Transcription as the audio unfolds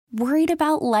Worried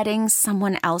about letting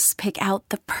someone else pick out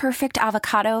the perfect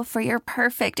avocado for your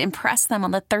perfect impress them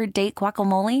on the third date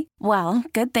guacamole? Well,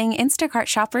 good thing Instacart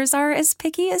shoppers are as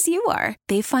picky as you are.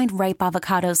 They find ripe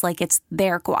avocados like it's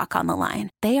their guac on the line.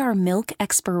 They are milk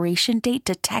expiration date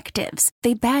detectives.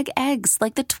 They bag eggs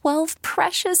like the 12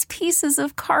 precious pieces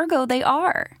of cargo they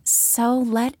are. So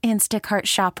let Instacart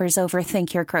shoppers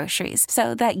overthink your groceries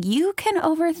so that you can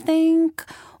overthink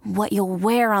what you'll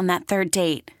wear on that third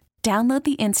date. Download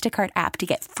the Instacart app to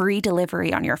get free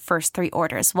delivery on your first 3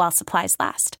 orders while supplies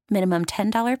last. Minimum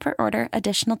 $10 per order.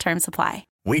 Additional terms apply.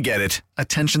 We get it.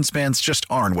 Attention spans just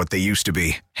aren't what they used to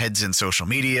be. Heads in social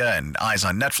media and eyes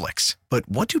on Netflix. But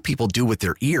what do people do with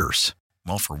their ears?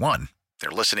 Well, for one, they're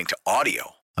listening to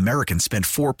audio. Americans spend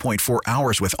 4.4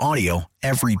 hours with audio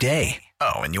every day.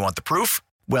 Oh, and you want the proof?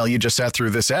 Well, you just sat through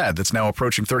this ad that's now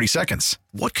approaching 30 seconds.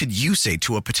 What could you say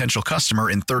to a potential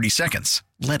customer in 30 seconds?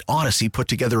 Let Odyssey put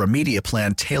together a media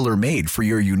plan tailor-made for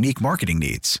your unique marketing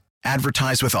needs.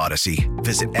 Advertise with Odyssey.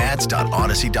 Visit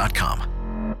ads.odyssey.com.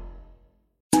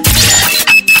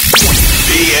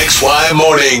 PXY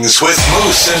Mornings with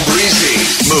Moose and Breezy.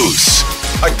 Moose,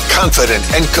 a confident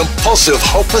and compulsive,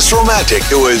 hopeless romantic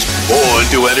who is born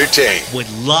to entertain. Would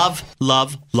love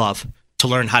to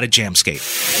learn how to jam skate.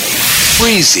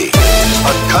 Breezy,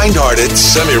 a kind-hearted,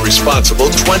 semi-responsible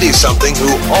 20-something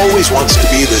who always wants to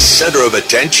be the center of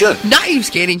attention. Not you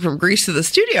skating from Greece to the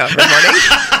studio every morning.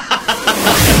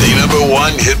 The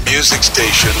 #1 hit music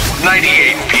station,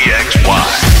 98 PXY.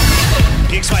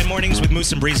 PXY Mornings with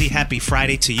Moose and Breezy. Happy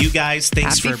Friday to you guys.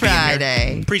 Thanks Happy for being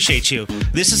Friday. here. Appreciate you.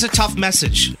 This is a tough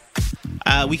message.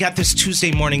 We got this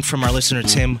Tuesday morning from our listener,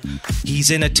 Tim.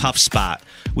 He's in a tough spot.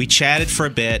 We chatted for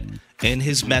a bit, and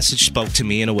his message spoke to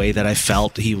me in a way that I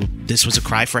felt this was a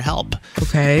cry for help.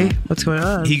 Okay, what's going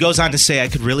on? He goes on to say, I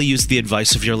could really use the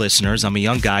advice of your listeners. I'm a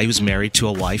young guy who's married to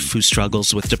a wife who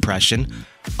struggles with depression,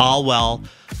 all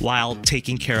while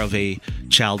taking care of a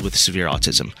child with severe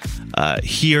autism.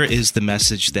 Here is the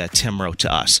message that Tim wrote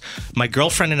to us. My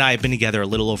girlfriend and I have been together a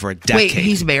little over a decade. Wait,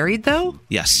 he's married though?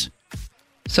 Yes.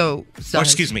 So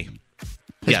excuse me.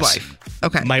 His Yes. wife.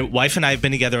 Okay. My wife and I have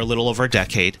been together a little over a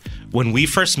decade. When we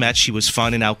first met, she was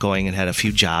fun and outgoing and had a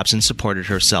few jobs and supported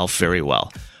herself very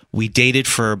well. We dated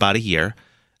for about a year,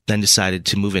 then decided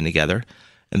to move in together.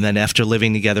 And then after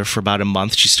living together for about a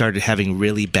month, she started having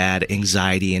really bad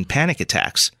anxiety and panic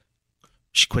attacks.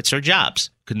 She quits her jobs,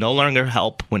 could no longer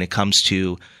help when it comes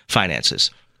to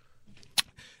finances.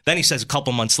 Then he says a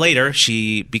couple months later,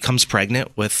 she becomes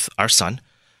pregnant with our son.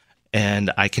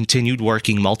 And I continued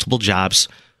working multiple jobs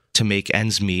to make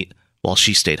ends meet while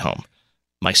she stayed home.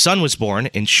 My son was born,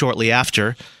 and shortly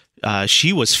after,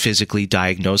 she was physically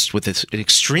diagnosed with an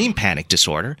extreme panic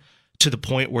disorder to the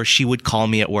point where she would call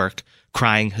me at work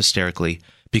crying hysterically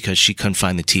because she couldn't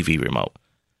find the TV remote.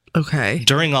 Okay.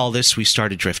 During all this, we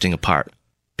started drifting apart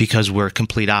because we're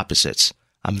complete opposites.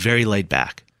 I'm very laid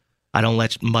back. I don't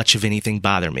let much of anything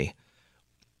bother me.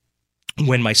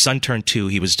 When my son turned 2,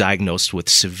 he was diagnosed with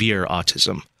severe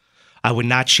autism. I would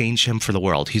not change him for the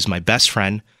world. He's my best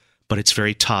friend, but it's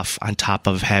very tough on top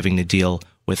of having to deal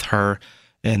with her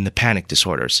and the panic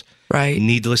disorders. Right.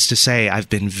 Needless to say, I've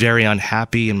been very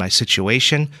unhappy in my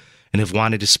situation and have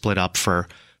wanted to split up for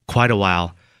quite a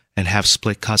while and have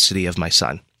split custody of my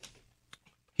son.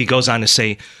 He goes on to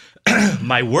say,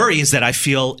 my worry is that I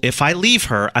feel if I leave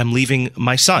her, I'm leaving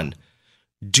my son.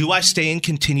 Do I stay and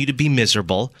continue to be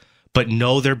miserable, but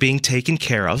know they're being taken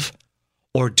care of?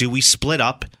 Or do we split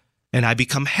up and I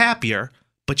become happier,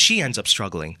 but she ends up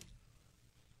struggling?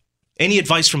 Any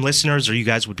advice from listeners or you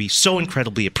guys would be so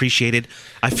incredibly appreciated.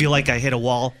 I feel like I hit a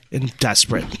wall and I'm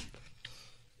desperate.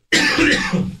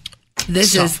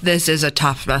 This is a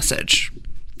tough message.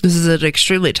 This is an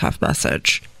extremely tough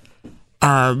message.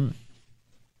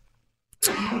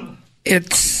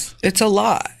 It's a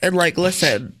lot. And like,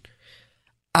 listen,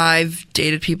 I've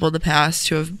dated people in the past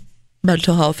who have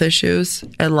mental health issues,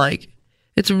 and like,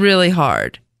 it's really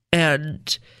hard.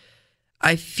 And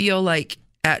I feel like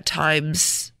at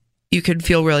times you can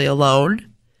feel really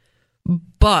alone.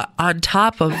 But on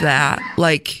top of that,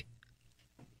 like,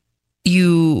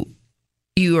 you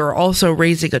are also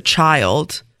raising a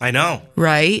child. I know.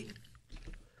 Right?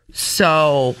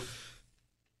 So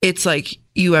it's like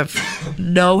you have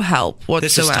no help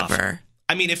This is tough. whatsoever.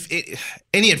 I mean,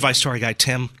 any advice to our guy,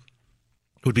 Tim,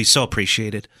 would be so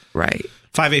appreciated. Right.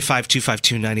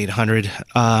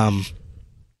 585-252-9800.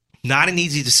 Not an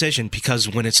easy decision because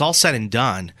when it's all said and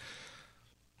done,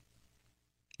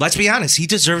 let's be honest, he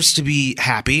deserves to be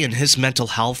happy and his mental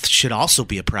health should also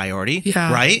be a priority.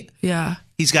 Yeah. Right? Yeah.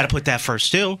 He's got to put that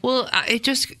first too. Well, it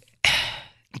just...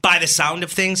 By the sound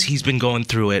of things, he's been going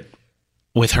through it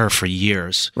with her for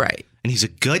years. Right. And he's a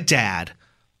good dad,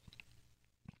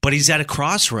 but he's at a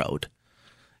crossroad.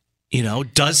 You know,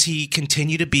 does he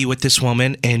continue to be with this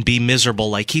woman and be miserable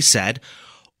like he said,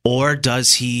 or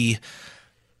does he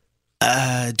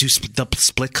do the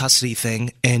split custody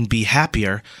thing and be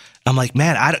happier? I'm like,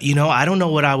 man, I don't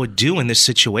know what I would do in this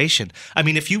situation. I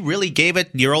mean, if you really gave it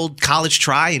your old college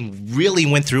try and really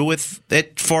went through with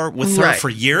it with her for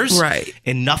years, right,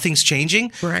 and nothing's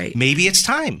changing, right, maybe it's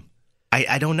time.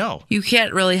 I don't know. You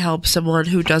can't really help someone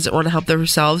who doesn't want to help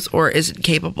themselves or isn't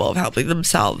capable of helping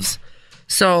themselves.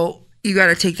 So you got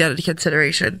to take that into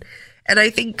consideration. And I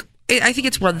think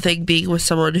it's one thing being with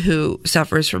someone who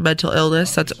suffers from mental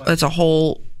illness. That's a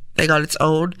whole thing on its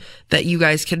own that you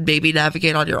guys can maybe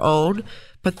navigate on your own.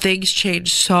 But things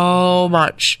change so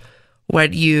much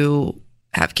when you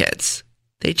have kids.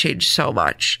 They change so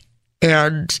much.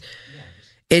 And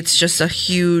it's just a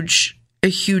huge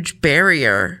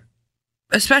barrier,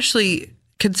 especially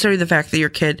considering the fact that your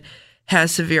kid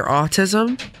has severe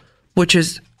autism, which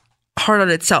is hard on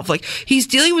itself. Like, he's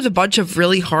dealing with a bunch of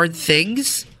really hard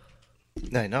things.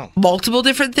 I know. Multiple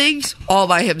different things all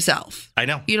by himself. I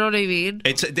know. You know what I mean?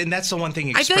 And that's the one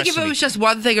thing. I feel like if it was just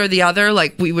one thing or the other,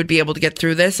 like, we would be able to get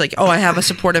through this. Like, oh, I have a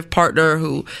supportive partner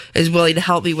who is willing to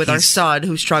help me with our son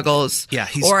who struggles. Yeah.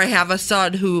 Or I have a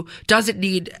son who doesn't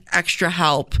need extra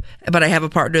help, but I have a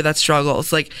partner that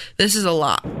struggles. Like, this is a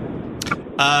lot.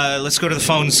 Let's go to the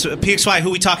phones. PXY, who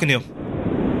are we talking to?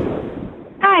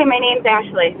 Hi, my name's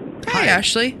Ashley. Hi,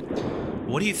 Ashley.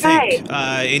 What do you think?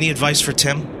 Any advice for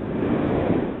Tim?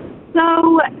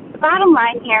 So, the bottom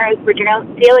line here is we're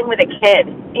dealing with a kid,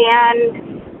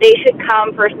 and they should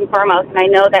come first and foremost. And I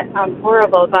know that sounds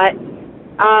horrible, but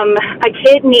a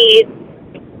kid needs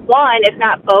one, if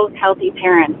not both, healthy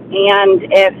parents. And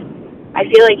if I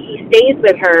feel like he stays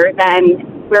with her,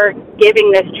 then we're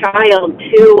giving this child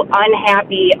two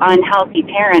unhappy, unhealthy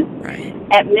parents. Right.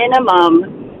 At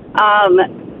minimum,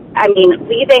 I mean,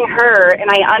 leaving her, and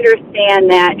I understand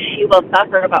that she will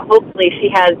suffer, but hopefully she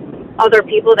has other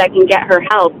people that can get her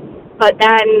help. But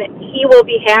then he will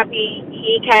be happy.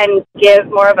 He can give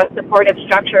more of a supportive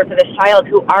structure for this child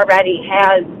who already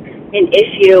has an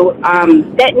issue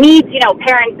that needs,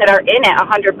 parents that are in it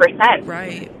 100%.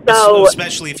 Right. So,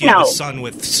 especially if you have a son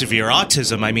with severe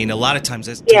autism. I mean, a lot of times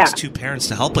it takes two parents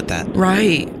to help with that.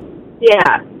 Right.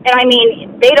 Yeah. And I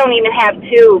mean, they don't even have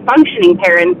two functioning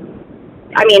parents.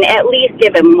 I mean, at least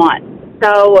give him one.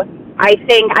 So I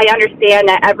think I understand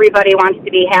that everybody wants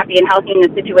to be happy and healthy in the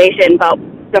situation, but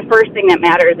the first thing that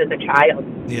matters is a child.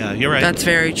 Yeah, you're right. That's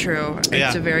very true.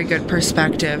 It's a very good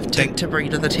perspective to bring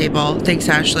to the table. Thanks,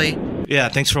 Ashley. Yeah,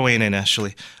 thanks for weighing in,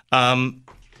 Ashley.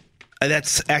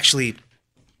 That's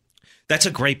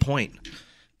a great point.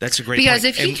 That's a great point. Because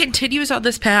if he continues on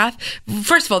this path,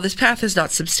 first of all, this path is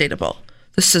not sustainable.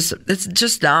 It's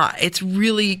just not. It's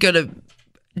really going to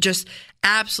just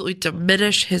absolutely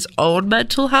diminish his own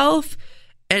mental health.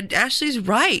 And Ashley's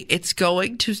right. It's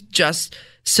going to just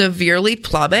severely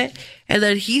plummet. And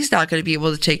then he's not going to be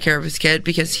able to take care of his kid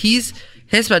because his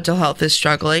mental health is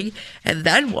struggling. And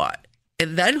then what?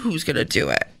 And then who's going to do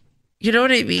it? You know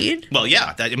what I mean? Well,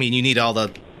 yeah. You need all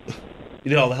the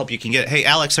help you can get. Hey,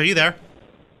 Alex, are you there?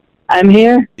 I'm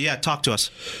here. Yeah, talk to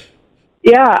us.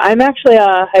 Yeah, I'm actually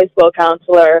a high school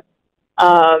counselor.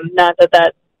 Not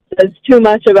that says too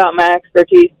much about my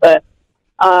expertise, but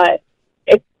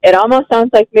it almost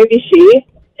sounds like maybe she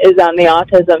is on the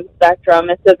autism spectrum.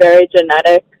 It's a very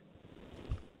genetic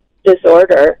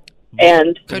disorder.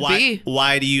 And Could be.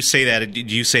 Why do you say that?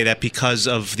 Did you say that because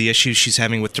of the issues she's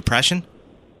having with depression?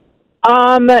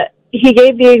 He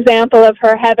gave the example of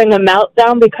her having a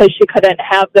meltdown because she couldn't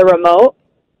have the remote.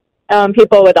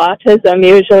 People with autism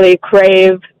usually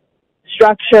crave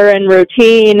structure and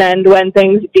routine, and when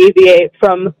things deviate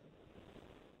from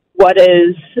what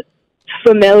is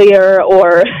familiar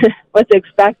or what's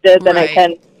expected, then it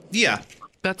can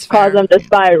That's cause them to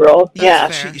spiral.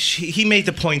 He made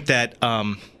the point that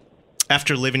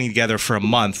after living together for a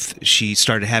month, she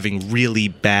started having really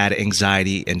bad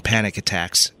anxiety and panic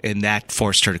attacks, and that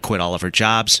forced her to quit all of her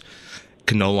jobs,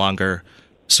 could no longer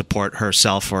support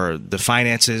herself or the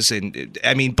finances. And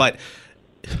I mean, but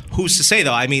who's to say,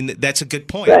 though? I mean, that's a good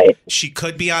point. Right. She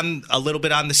could be on a little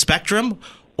bit on the spectrum,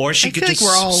 or she could I just think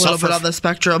we're all a little suffer bit on the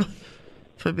spectrum,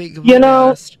 for being completely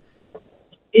honest.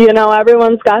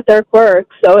 Everyone's got their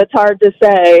quirks, so it's hard to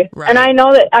say. Right. And I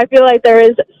know that I feel like there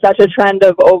is such a trend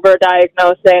of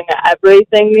over-diagnosing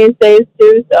everything these days,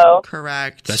 too, so.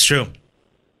 Correct. That's true.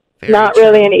 Very not true.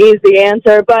 really an easy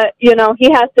answer, but, he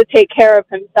has to take care of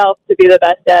himself to be the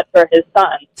best dad for his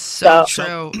son. So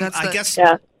true.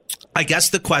 I guess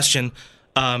the question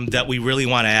that we really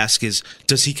want to ask is,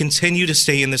 does he continue to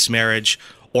stay in this marriage,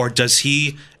 or does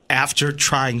he, after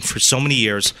trying for so many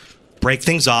years, break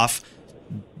things off,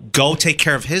 go take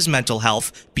care of his mental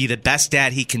health, be the best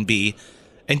dad he can be,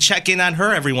 and check in on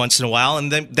her every once in a while,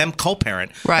 and then them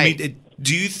co-parent? Right. I mean,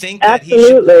 do you think that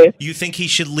you think he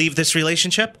should leave this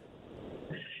relationship?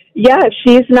 Yeah, if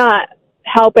she's not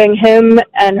helping him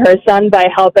and her son by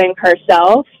helping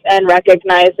herself and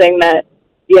recognizing that,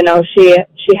 you know, she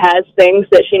has things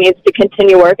that she needs to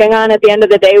continue working on. At the end of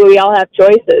the day, we all have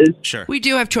choices. Sure. We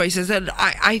do have choices, and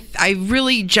I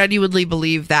really genuinely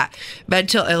believe that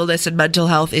mental illness and mental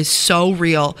health is so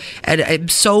real, and I'm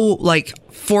so, like,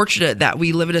 fortunate that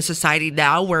we live in a society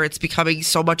now where it's becoming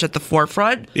so much at the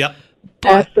forefront. Yep.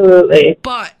 Absolutely.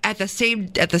 But at the same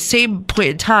point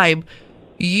in time,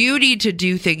 you need to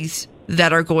do things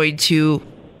that are going to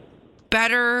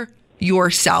better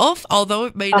yourself, although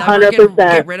it may never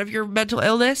get rid of your mental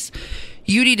illness.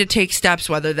 You need to take steps,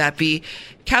 whether that be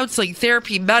counseling,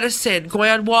 therapy, medicine,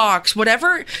 going on walks,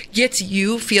 whatever gets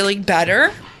you feeling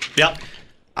better. Yep.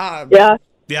 Yeah.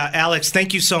 Yeah, Alex,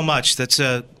 thank you so much. That's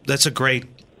a great.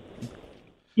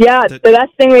 Yeah, the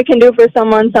best thing we can do for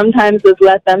someone sometimes is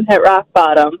let them hit rock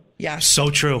bottom. Yeah. So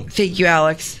true. Thank you,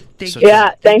 Alex. Thank you.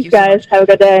 Yeah, thanks, guys. Have a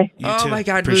good day. You oh too. My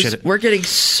God, Appreciate Moose, it. we're getting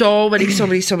so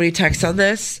many texts on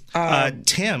this.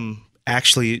 Tim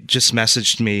actually just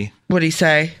messaged me. What did he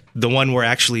say? The one we're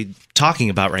actually talking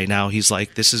about right now. He's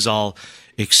like, "This is all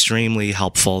extremely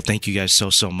helpful. Thank you guys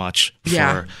so much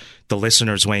for the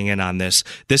listeners weighing in on this."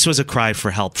 This was a cry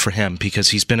for help for him because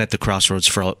he's been at the crossroads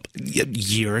for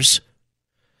years.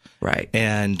 Right.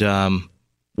 And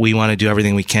we want to do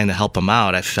everything we can to help him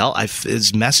out.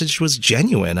 His message was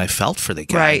genuine. I felt for the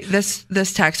guy. Right.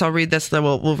 This text, I'll read this, then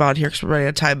we'll move on here because we're running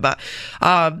out of time. But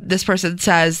this person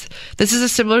says, "This is a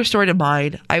similar story to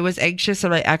mine. I was anxious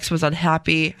and my ex was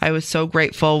unhappy. I was so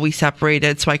grateful we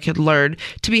separated so I could learn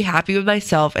to be happy with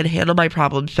myself and handle my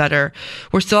problems better.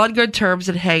 We're still on good terms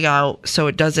and hang out, so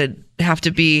it doesn't have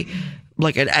to be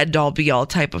like an end-all be-all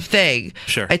type of thing.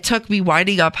 Sure. It took me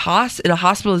winding up in a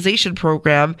hospitalization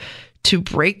program to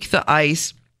break the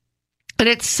ice, and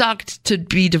it sucked to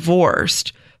be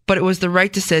divorced, but it was the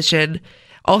right decision.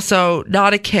 Also,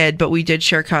 not a kid, but we did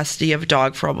share custody of a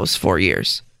dog for almost 4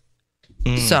 years.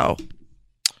 So,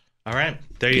 all right,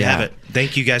 there you have it.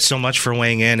 Thank you guys so much for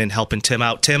weighing in and helping Tim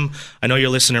out. Tim, I know you're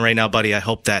listening right now, buddy. I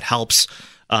hope that helps.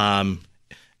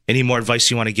 Any more advice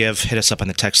you want to give, hit us up on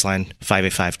the text line,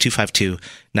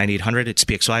 585-252-9800. It's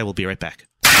PXY. We'll be right back.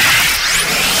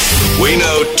 We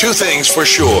know two things for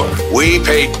sure. We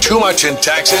pay too much in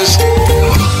taxes,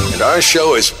 and our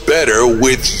show is better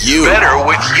with you.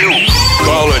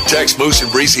 Call or text Moose and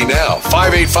Breezy now,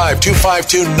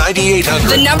 585-252-9800.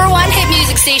 The number one hit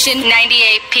music station,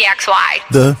 98 PXY.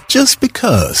 The just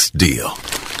because deal.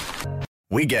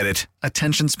 We get it.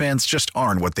 Attention spans just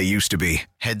aren't what they used to be.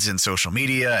 Heads in social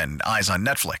media and eyes on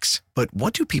Netflix. But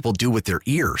what do people do with their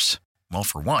ears? Well,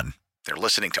 for one, they're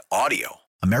listening to audio.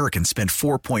 Americans spend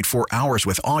 4.4 hours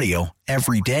with audio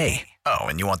every day. Oh,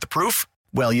 and you want the proof?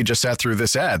 Well, you just sat through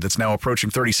this ad that's now approaching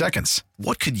 30 seconds.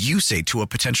 What could you say to a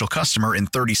potential customer in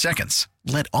 30 seconds?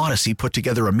 Let Odyssey put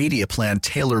together a media plan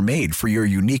tailor-made for your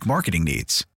unique marketing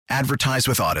needs. Advertise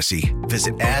with Odyssey.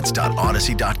 Visit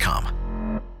ads.odyssey.com.